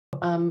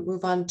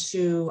Move on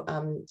to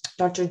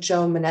Dr.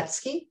 Joe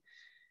Minetsky.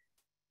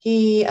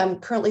 He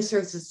currently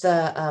serves as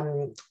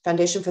the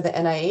Foundation for the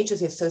NIH as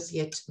the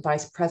Associate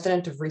Vice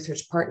President of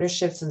Research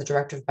Partnerships and the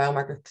Director of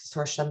Biomarker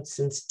Consortium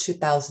since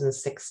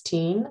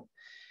 2016.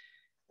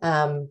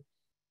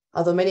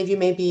 Although many of you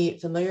may be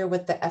familiar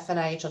with the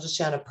FNIH, I'll just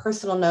share on a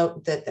personal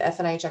note that the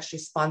FNIH actually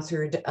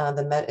sponsored,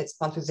 it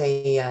sponsors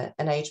a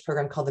NIH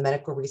program called the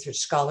Medical Research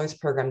Scholars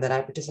Program that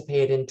I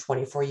participated in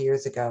 24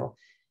 years ago.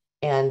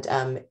 And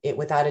it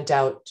without a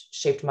doubt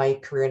shaped my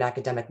career in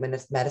academic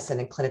medicine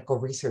and clinical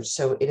research.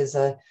 So it is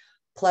a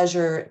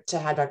pleasure to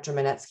have Dr.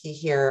 Minetsky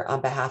here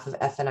on behalf of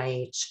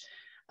FNIH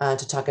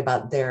to talk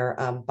about their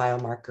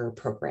biomarker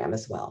program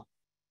as well.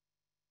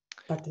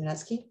 Dr.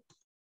 Minetsky?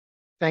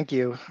 Thank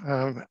you.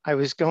 I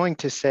was going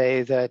to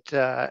say that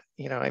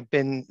I've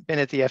been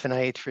at the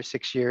FNIH for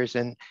 6 years,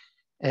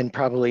 and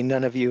probably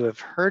none of you have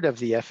heard of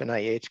the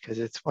FNIH because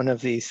it's one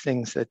of these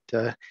things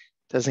that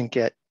doesn't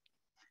get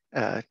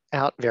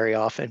out very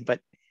often.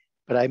 But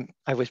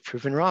I was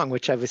proven wrong,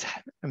 which I'm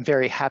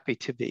very happy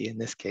to be in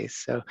this case.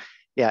 So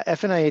yeah,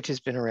 FNIH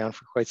has been around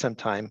for quite some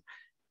time,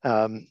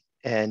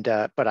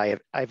 but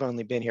I've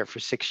only been here for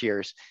 6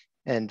 years,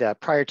 and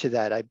prior to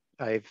that,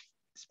 I've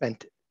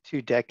spent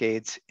 2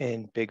 decades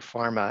in big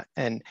pharma.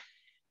 And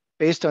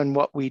based on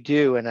what we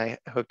do, and I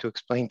hope to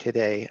explain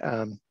today,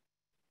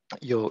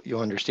 you'll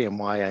understand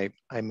why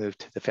I moved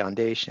to the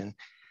foundation.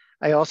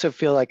 I also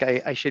feel like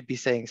I should be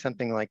saying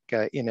something like,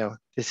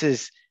 this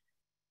is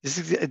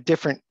a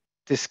different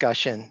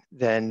discussion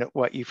than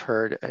what you've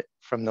heard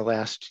from the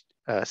last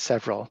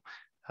several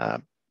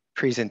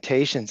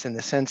presentations, in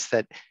the sense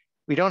that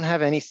we don't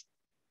have any,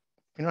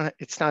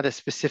 it's not a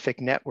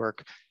specific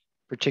network,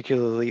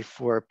 particularly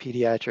for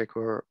pediatric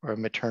or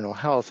maternal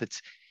health.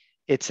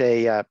 It's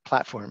a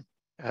platform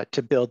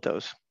to build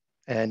those.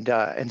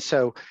 And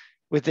so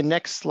with the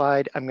next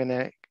slide, I'm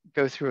gonna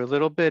go through a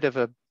little bit of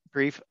a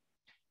brief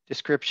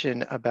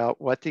description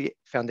about what the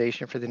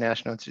Foundation for the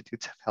National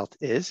Institutes of Health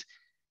is.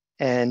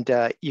 And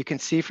you can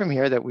see from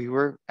here that we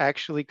were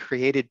actually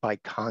created by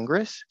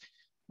Congress.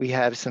 We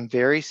have some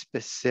very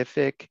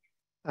specific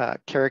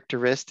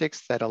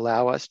characteristics that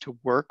allow us to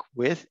work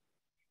with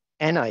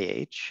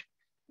NIH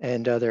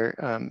and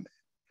other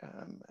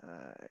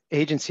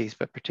agencies,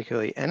 but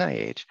particularly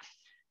NIH,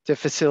 to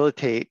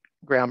facilitate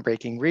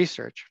groundbreaking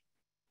research.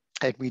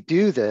 And we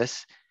do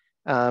this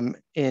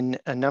in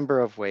a number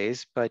of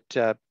ways,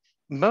 but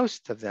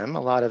most of them,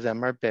 a lot of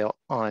them, are built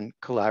on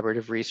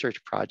collaborative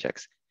research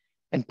projects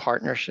and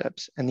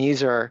partnerships. And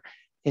these are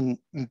in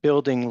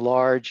building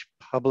large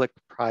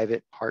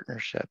public-private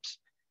partnerships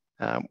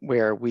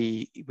where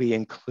we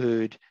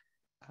include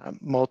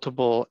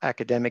multiple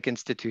academic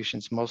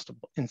institutions,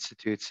 multiple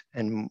institutes,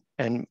 and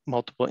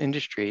multiple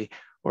industry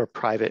or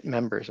private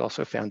members,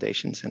 also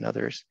foundations and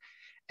others.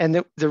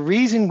 And the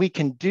reason we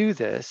can do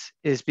this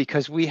is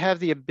because we have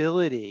the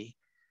ability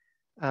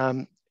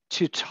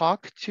to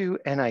talk to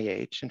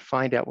NIH and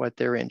find out what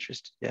they're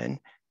interested in,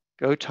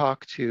 go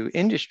talk to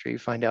industry,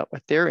 find out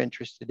what they're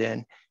interested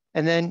in,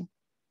 and then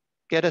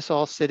get us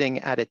all sitting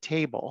at a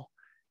table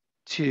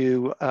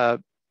to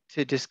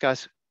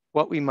discuss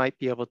what we might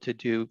be able to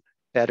do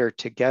better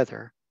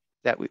together,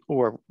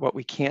 or what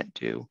we can't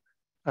do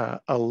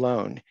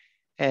alone.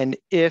 And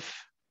if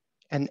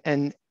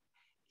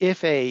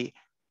a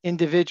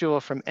individual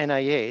from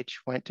NIH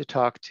went to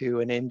talk to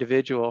an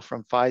individual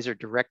from Pfizer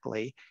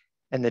directly,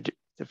 and the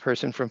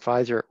person from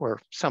Pfizer or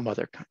some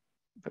other,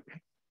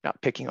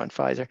 not picking on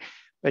Pfizer,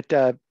 but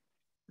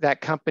that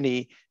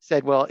company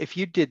said, well, if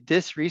you did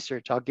this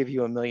research, I'll give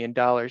you $1 million.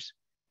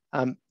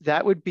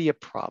 That would be a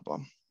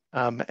problem.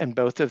 And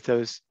both of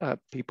those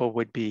people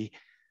would be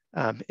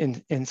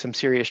in some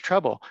serious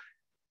trouble.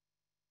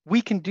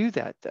 We can do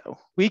that though.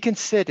 We can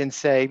sit and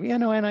say,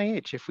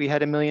 NIH, if we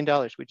had $1 million,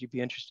 would you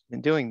be interested in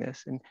doing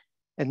this?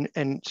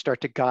 And start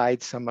to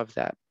guide some of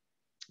that.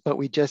 But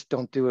we just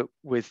don't do it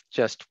with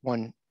just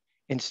one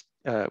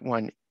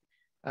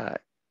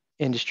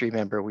industry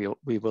member.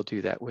 We will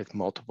do that with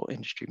multiple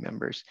industry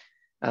members.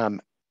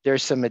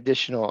 There's some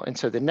additional, and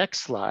so the next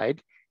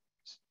slide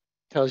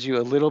tells you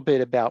a little bit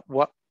about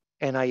what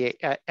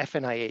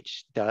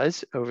FNIH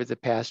does. Over the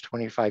past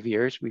 25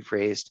 years, we've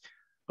raised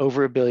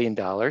over $1 billion.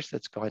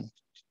 That's gone,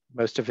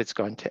 most of it's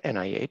gone to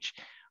NIH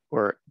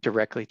or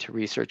directly to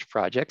research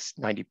projects,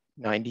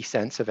 90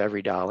 cents of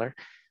every dollar.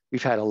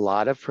 We've had a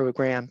lot of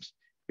programs.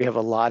 We have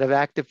a lot of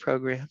active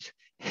programs,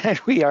 and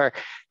we are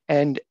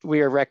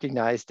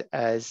recognized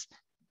as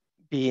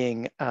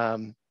being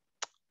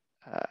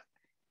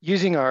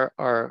using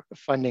our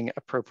funding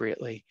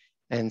appropriately.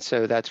 And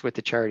so that's what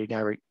the Charity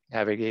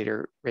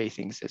Navigator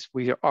ratings is.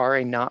 We are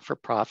a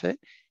not-for-profit,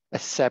 a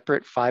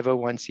separate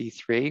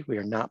 501c3. We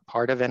are not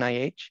part of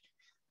NIH.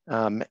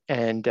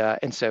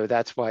 And so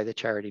that's why the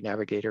Charity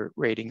Navigator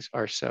ratings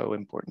are so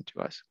important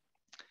to us.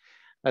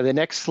 The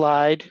next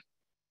slide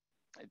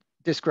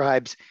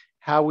describes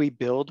how we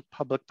build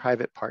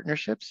public-private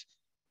partnerships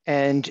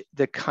and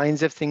the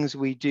kinds of things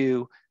we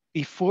do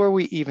before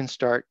we even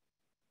start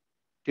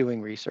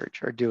doing research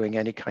or doing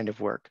any kind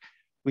of work.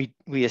 We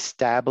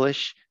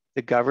establish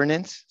the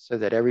governance so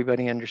that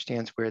everybody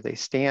understands where they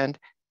stand.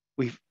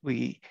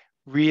 We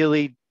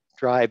really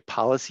drive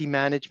policy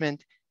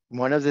management.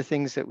 One of the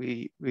things that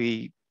we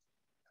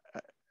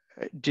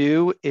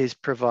do is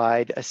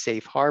provide a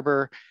safe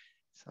harbor,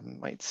 some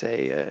might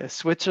say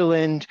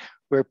Switzerland,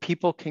 where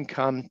people can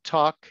come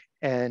talk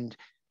and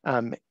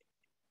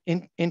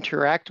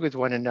interact with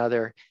one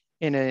another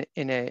in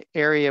an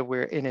area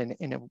where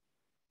in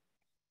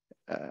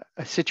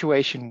a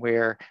situation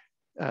where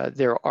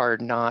there are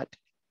not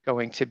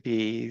going to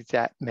be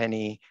that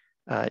many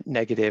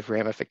negative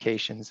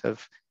ramifications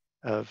of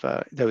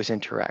those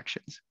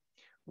interactions.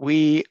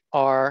 We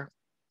are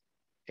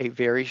a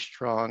very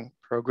strong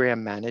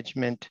program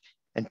management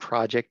and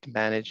project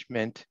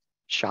management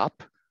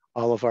shop.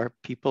 All of our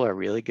people are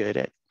really good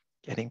at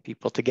getting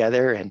people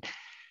together and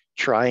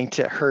trying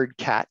to herd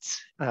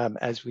cats,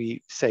 as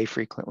we say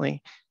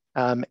frequently.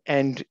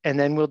 And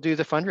then we'll do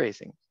the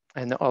fundraising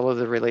and all of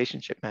the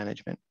relationship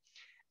management.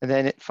 And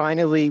then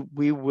finally,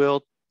 we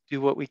will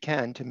do what we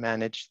can to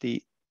manage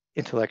the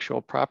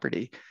intellectual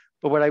property.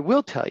 But what I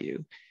will tell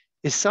you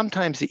is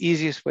sometimes the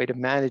easiest way to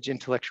manage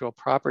intellectual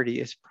property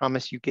is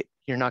promise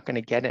you're not going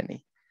to get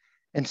any.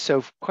 And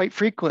so quite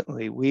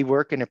frequently, we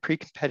work in a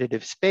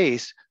pre-competitive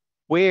space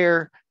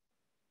where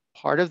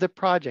part of the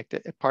project,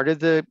 part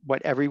of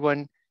what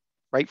everyone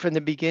right from the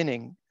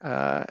beginning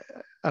of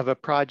a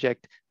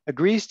project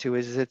agrees to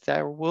is that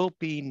there will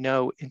be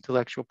no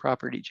intellectual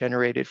property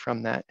generated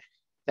from that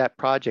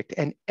project,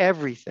 and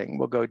everything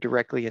will go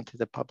directly into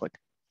the public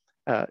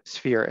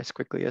sphere as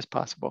quickly as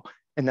possible.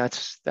 And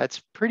that's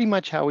pretty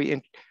much how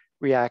we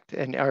react,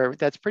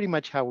 that's pretty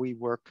much how we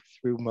work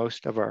through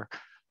most of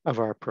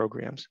our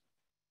programs.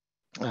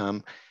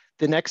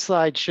 The next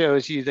slide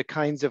shows you the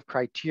kinds of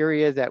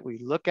criteria that we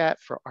look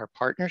at for our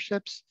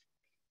partnerships,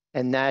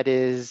 and that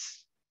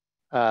is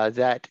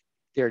that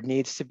there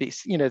needs to be,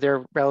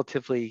 they're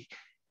relatively,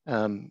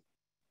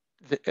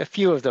 a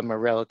few of them are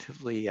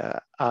relatively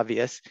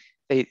obvious.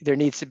 There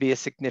needs to be a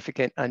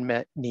significant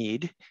unmet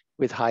need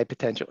with high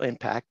potential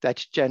impact.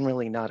 That's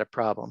generally not a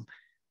problem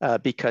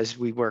because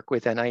we work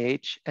with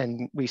NIH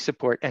and we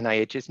support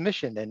NIH's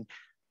mission, and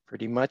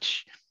pretty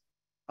much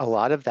a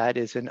lot of that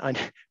is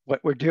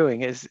what we're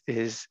doing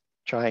is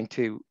trying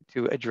to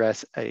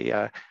address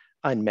a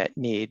unmet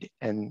need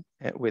and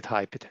with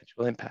high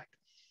potential impact.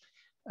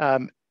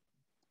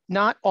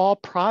 Not all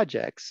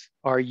projects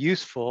are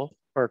useful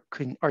or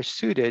are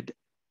suited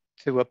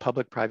to a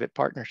public-private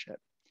partnership.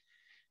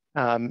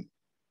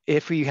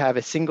 If we have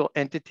a single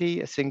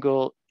entity, a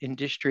single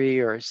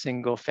industry, or a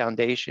single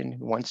foundation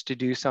who wants to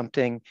do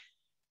something,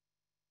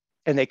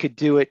 and they could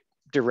do it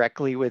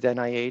directly with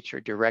NIH or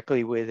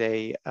directly with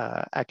a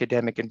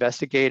academic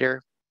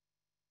investigator,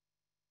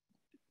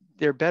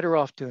 they're better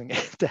off doing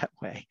it that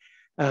way.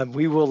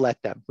 We will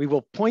let them. We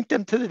will point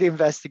them to the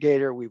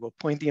investigator. We will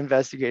point the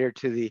investigator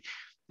to the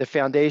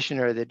foundation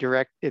or the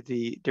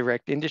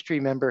direct industry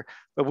member,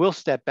 but we'll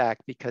step back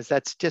because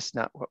that's just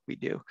not what we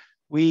do.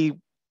 We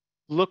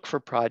look for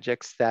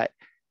projects that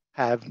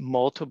have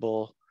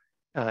multiple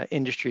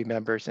industry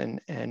members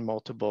and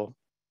multiple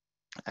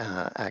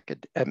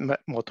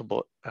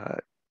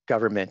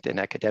government and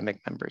academic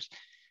members.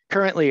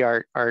 Currently,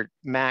 our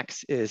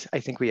max is,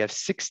 I think we have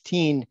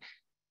 16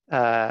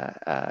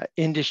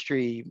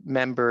 industry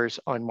members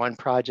on one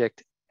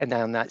project, and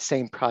on that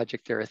same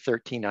project, there are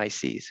 13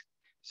 ICs.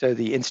 So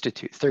the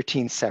institute,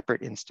 13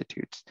 separate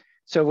institutes.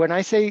 So when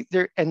I say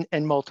there, and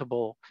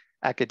multiple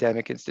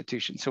academic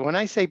institutions. So when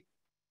I say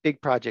big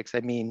projects,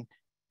 I mean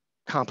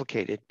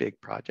complicated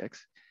big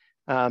projects.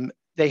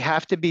 They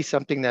have to be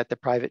something that the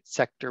private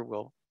sector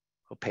will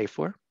pay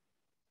for.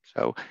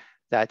 So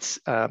that's,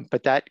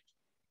 but that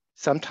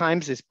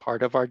sometimes is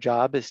part of our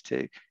job, is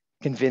to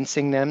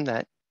convincing them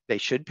that they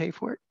should pay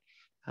for it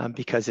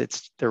because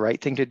it's the right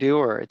thing to do,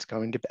 or it's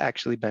going to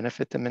actually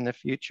benefit them in the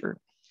future.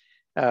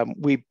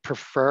 We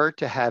prefer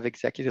to have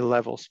executive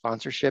level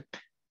sponsorship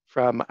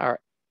from our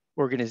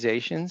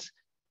organizations,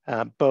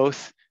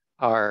 both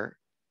our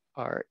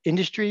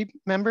industry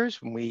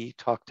members, when we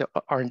talk to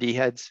R&D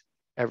heads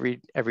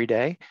every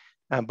day,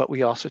 but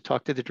we also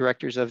talk to the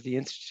directors of the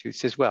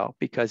institutes as well,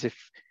 because if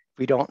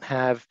we don't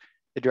have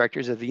the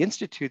directors of the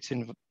institutes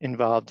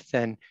involved,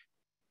 then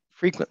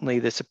frequently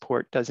the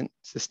support doesn't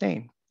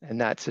sustain. And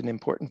that's an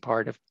important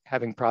part of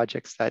having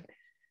projects that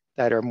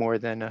are more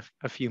than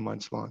a few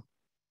months long.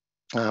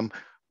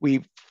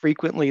 We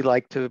frequently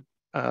like to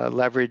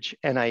leverage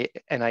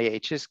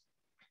NIH's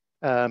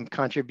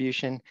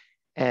contribution,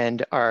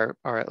 and our,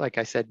 like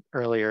I said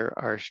earlier,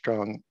 our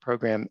strong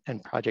program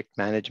and project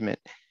management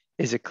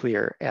is a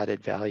clear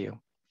added value.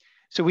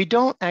 So we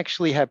don't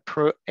actually have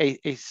a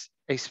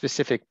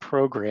specific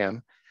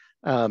program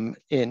as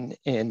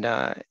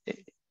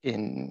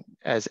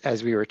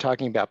we were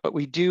talking about, but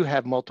we do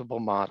have multiple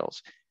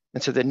models.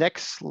 And so the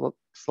next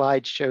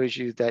slide shows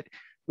you that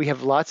we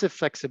have lots of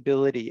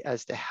flexibility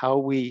as to how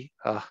we,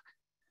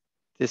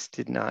 this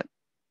did not,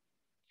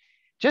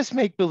 just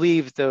make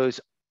believe those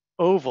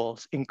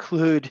ovals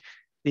include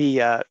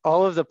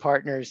all of the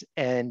partners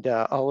and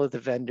all of the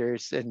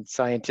vendors and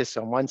scientists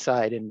on one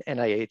side, and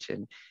NIH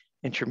and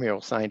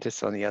intramural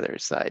scientists on the other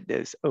side.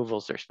 Those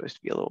ovals are supposed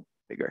to be a little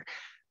bigger.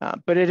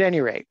 But at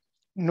any rate,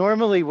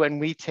 normally when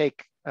we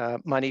take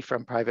money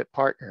from private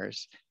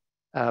partners,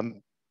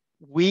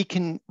 we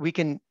can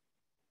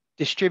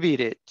distribute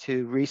it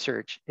to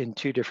research in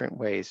two different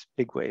ways,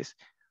 big ways.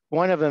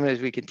 One of them is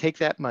we can take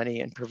that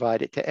money and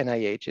provide it to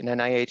NIH, and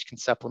NIH can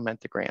supplement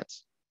the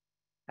grants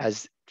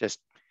as just,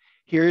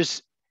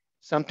 here's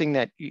something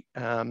that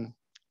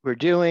we're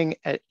doing,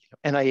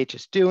 NIH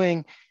is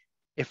doing.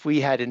 If we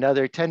had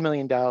another $10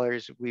 million,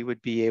 we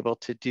would be able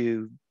to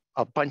do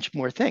a bunch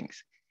more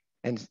things.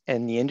 And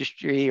the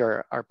industry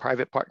or our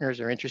private partners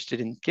are interested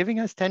in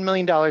giving us $10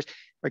 million or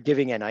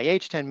giving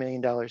NIH $10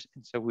 million.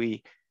 And so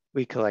we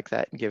collect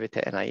that and give it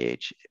to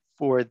NIH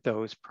for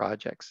those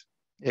projects.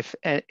 If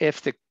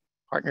the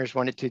partners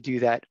wanted to do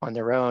that on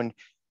their own,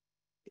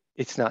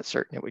 it's not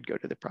certain it would go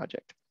to the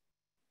project.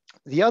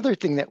 The other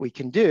thing that we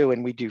can do,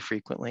 and we do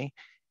frequently,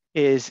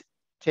 is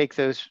take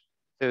those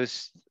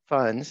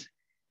funds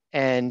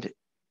and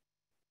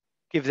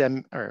give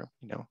them, or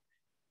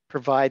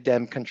provide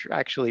them,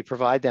 contractually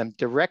provide them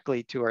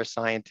directly to our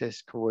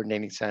scientists,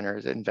 coordinating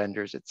centers, and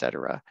vendors, et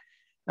cetera,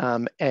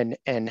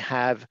 and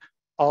have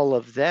all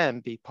of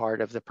them be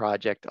part of the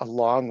project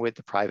along with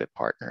the private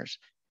partners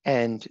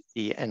and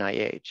the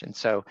NIH. And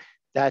so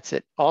that's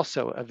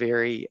also a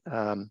very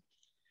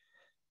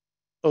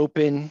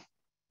open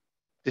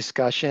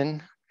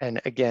discussion.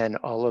 And again,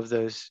 all of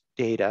those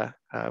data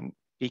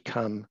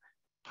become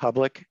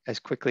public as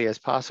quickly as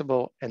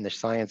possible, and the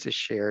science is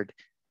shared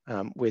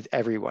with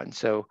everyone.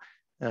 So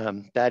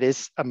that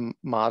is a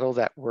model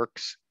that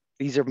works.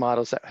 These are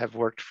models that have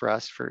worked for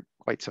us for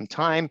quite some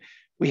time.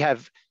 We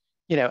have,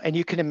 and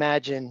you can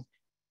imagine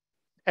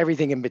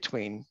everything in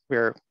between,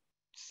 where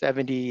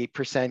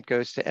 70%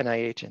 goes to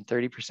NIH and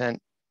 30%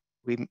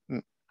 we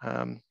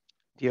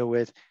deal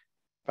with,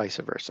 vice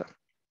versa.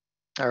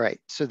 All right,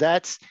 so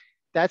that's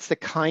the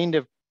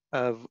kind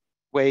of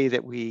way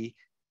that we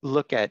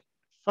look at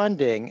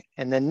funding.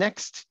 And the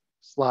next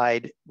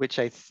slide, which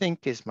I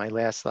think is my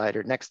last slide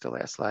or next to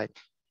last slide,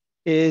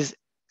 is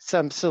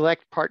some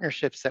select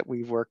partnerships that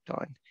we've worked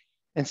on.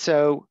 And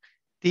so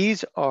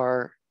these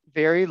are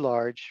very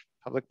large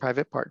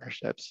public-private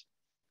partnerships.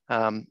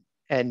 And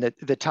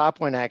the top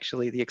one,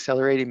 actually, the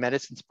Accelerating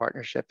Medicines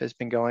Partnership, has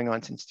been going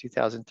on since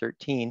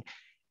 2013.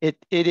 It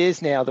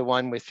is now the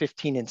one with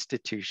 15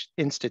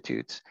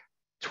 institutes,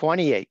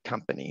 28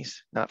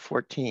 companies, not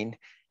 14,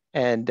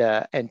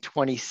 and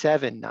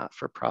 27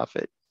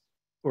 not-for-profit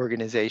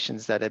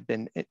organizations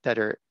that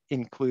are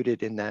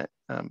included in that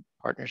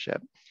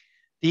partnership.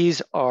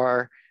 These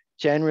are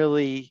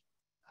generally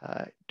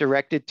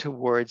directed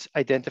towards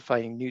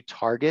identifying new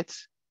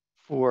targets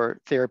for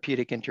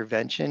therapeutic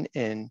intervention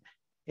in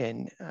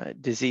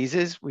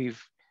diseases.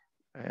 We've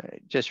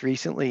just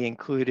recently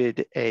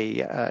included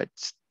an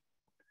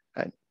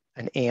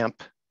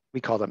AMP.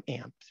 We call them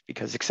AMPs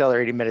because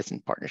Accelerated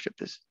Medicine Partnership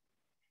is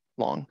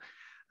long.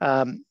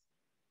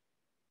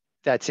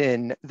 That's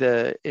in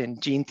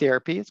gene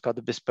therapy. It's called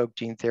the Bespoke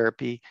Gene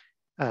Therapy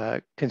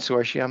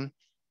Consortium.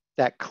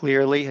 That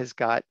clearly has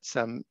got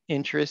some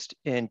interest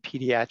in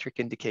pediatric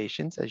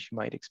indications, as you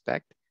might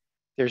expect.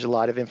 There's a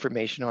lot of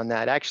information on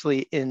that. Actually,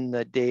 in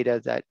the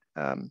data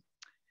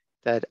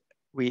that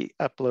we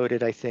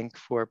uploaded, I think,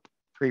 for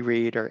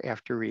pre-read or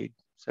after read.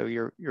 So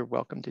you're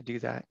welcome to do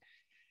that.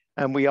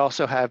 We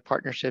also have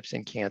partnerships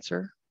in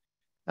cancer.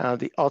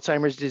 The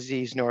Alzheimer's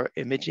Disease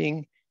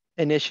Neuroimaging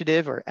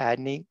Initiative, or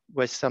ADNI,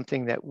 was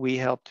something that we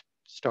helped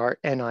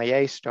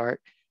NIA start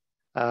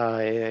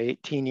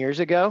 18 years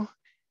ago.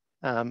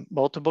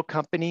 Multiple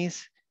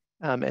companies.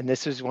 And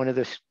this is one of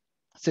the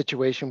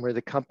situations where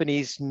the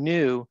companies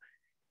knew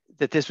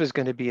that this was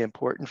going to be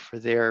important for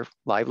their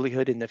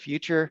livelihood in the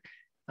future,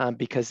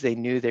 because they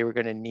knew they were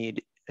going to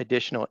need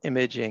additional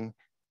imaging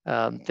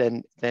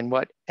than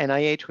what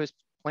NIH was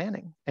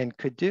planning and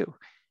could do.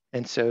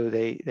 And so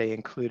they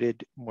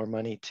included more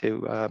money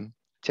to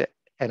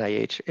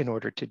NIH in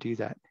order to do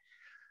that.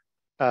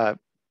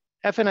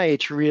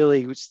 FNIH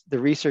really, the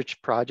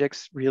research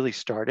projects really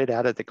started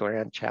out of the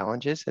grand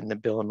challenges and the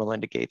Bill and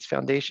Melinda Gates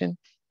Foundation.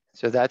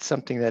 So that's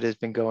something that has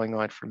been going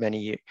on for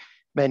many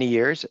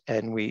years.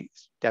 And we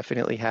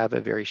definitely have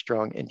a very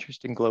strong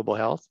interest in global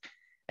health.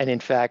 And in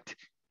fact,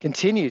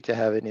 continue to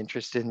have an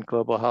interest in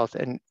global health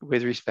and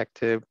with respect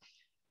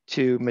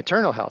to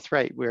maternal health,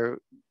 right? Where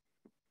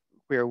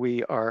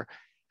we are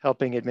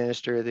helping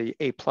administer the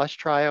A+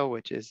 trial,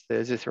 which is the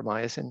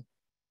azithromycin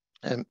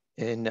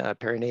in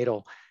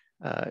perinatal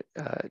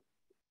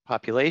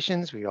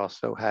populations. We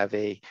also have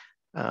an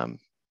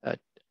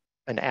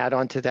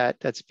add-on to that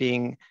that's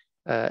being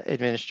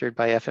administered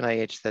by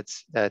FNIH.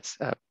 That's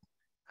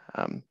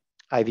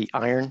IV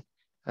iron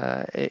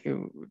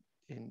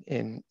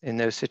in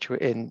those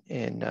situations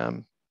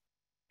in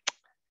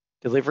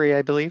delivery,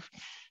 I believe.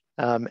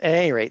 At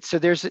any rate, so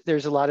there's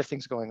a lot of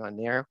things going on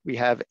there. We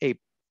have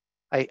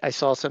I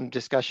saw some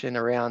discussion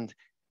around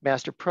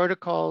master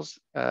protocols.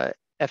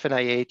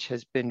 FNIH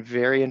has been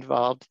very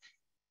involved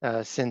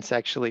since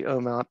actually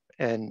OMOP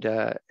and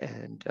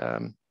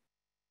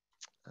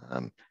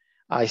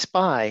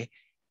I-SPY,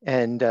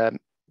 and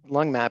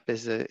LungMap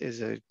is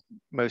a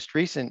most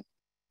recent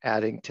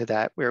adding to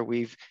that, where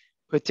we've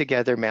put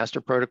together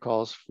master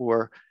protocols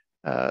for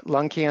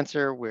lung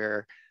cancer,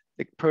 where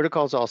the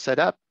protocol's all set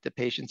up, the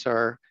patients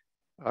are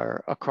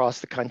across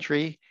the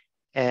country,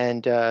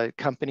 and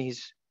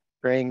companies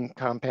bring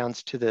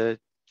compounds to the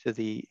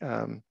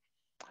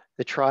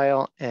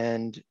trial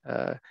and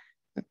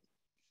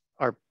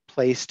are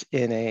placed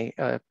in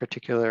a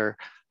particular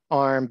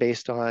arm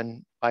based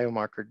on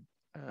biomarker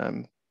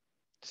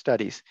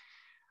studies.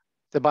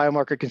 The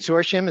Biomarker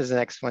Consortium is the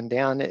next one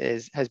down,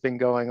 has been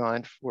going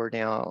on for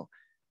now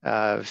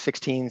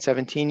 16,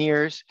 17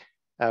 years.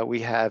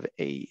 We have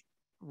a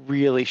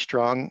really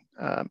strong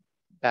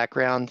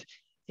background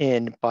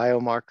in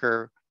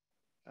biomarker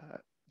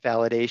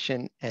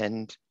validation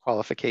and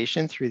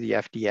qualification through the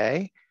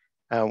FDA.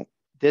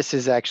 This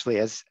is actually,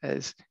 as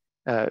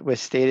was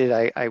stated,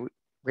 I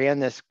ran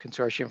this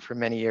consortium for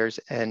many years,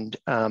 and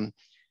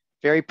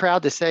very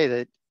proud to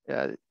say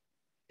that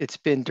it's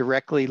been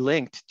directly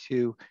linked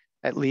to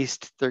at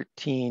least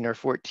 13 or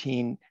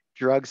 14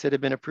 drugs that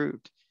have been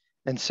approved.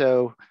 And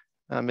so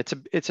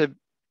it's a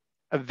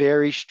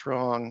very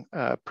strong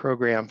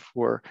program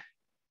for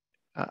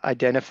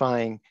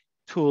identifying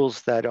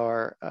tools that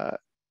are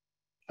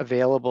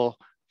available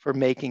for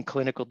making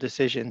clinical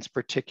decisions,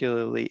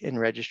 particularly in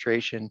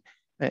registration,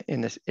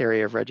 in this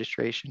area of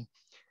registration.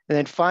 And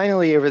then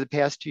finally, over the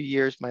past 2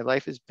 years, my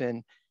life has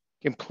been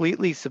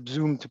completely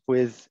subsumed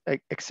with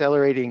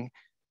accelerating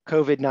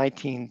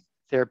COVID-19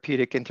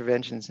 therapeutic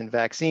interventions and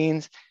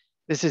vaccines.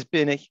 This has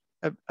been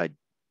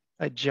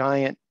a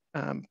giant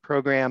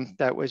program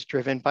that was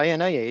driven by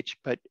NIH,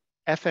 but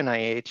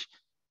FNIH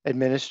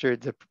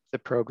administered the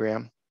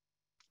program.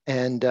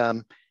 And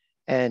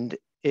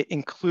it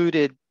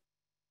included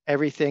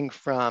everything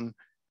from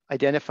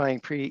identifying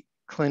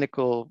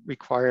preclinical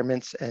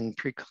requirements and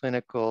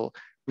preclinical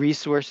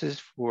resources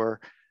for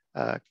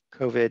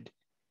COVID,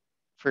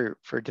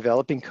 for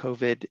developing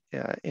COVID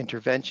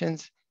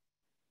interventions,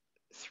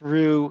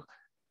 through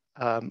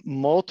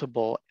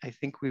multiple, I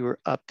think we're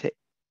up to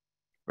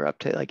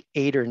like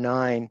 8 or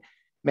 9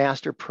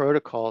 master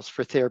protocols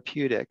for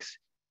therapeutics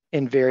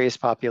in various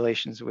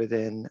populations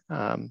within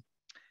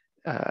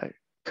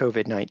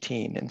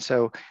COVID-19. And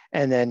so,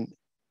 and then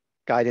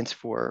guidance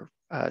for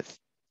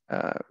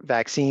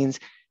vaccines.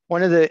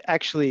 One of the,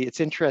 actually, it's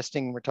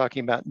interesting, we're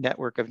talking about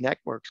network of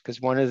networks,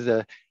 because one of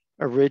the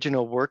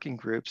original working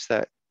groups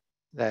that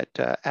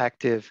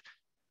Active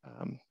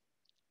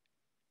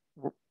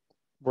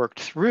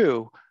worked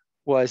through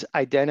was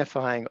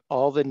identifying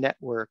all the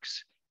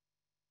networks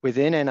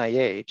within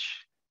NIH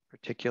in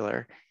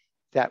particular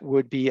that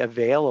would be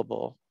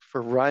available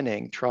for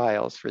running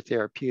trials for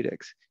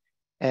therapeutics.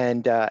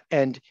 And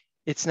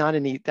it's not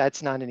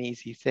that's not an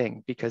easy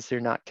thing, because they're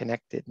not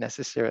connected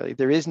necessarily.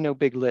 There is no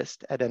big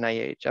list at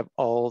NIH of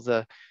all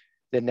the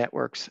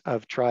networks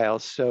of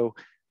trials. So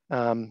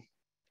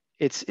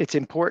it's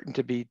important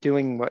to be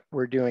doing what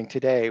we're doing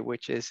today,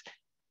 which is,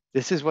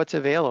 this is what's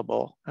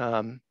available.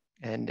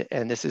 And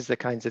this is the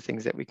kinds of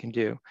things that we can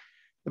do.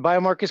 The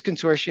Biomarkers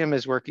Consortium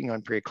is working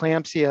on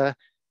preeclampsia.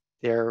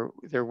 They're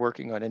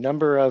working on a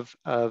number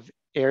of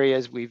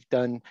areas. We've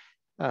done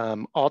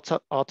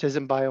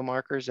autism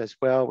biomarkers as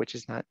well, which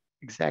is not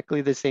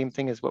exactly the same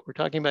thing as what we're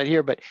talking about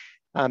here, but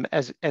and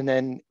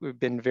then we've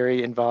been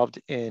very involved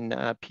in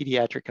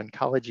pediatric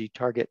oncology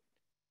target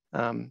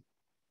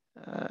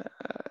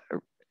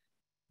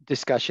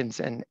discussions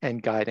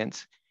and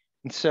guidance.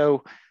 And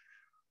so,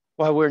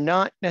 while we're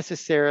not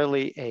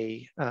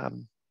necessarily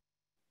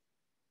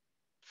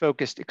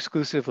focused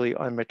exclusively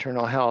on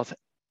maternal health,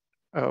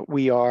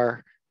 we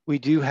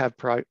do have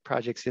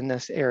projects in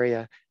this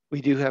area.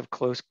 We do have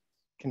close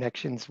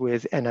connections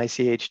with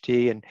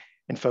NICHD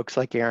and folks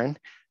like Aaron,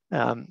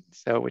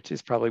 which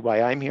is probably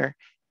why I'm here.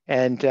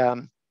 And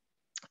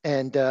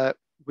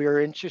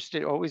we're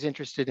always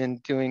interested in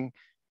doing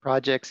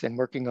projects and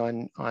working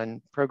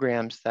on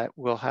programs that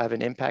will have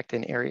an impact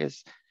in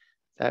areas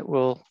that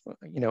will,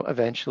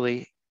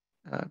 eventually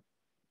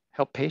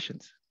help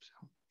patients.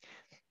 So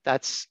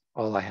that's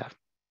all I have.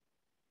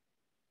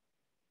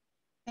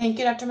 Thank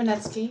you, Dr.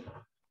 Manetsky,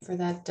 for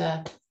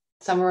that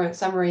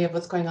summary of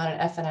what's going on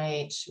at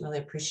FNIH. Really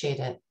appreciate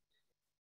it.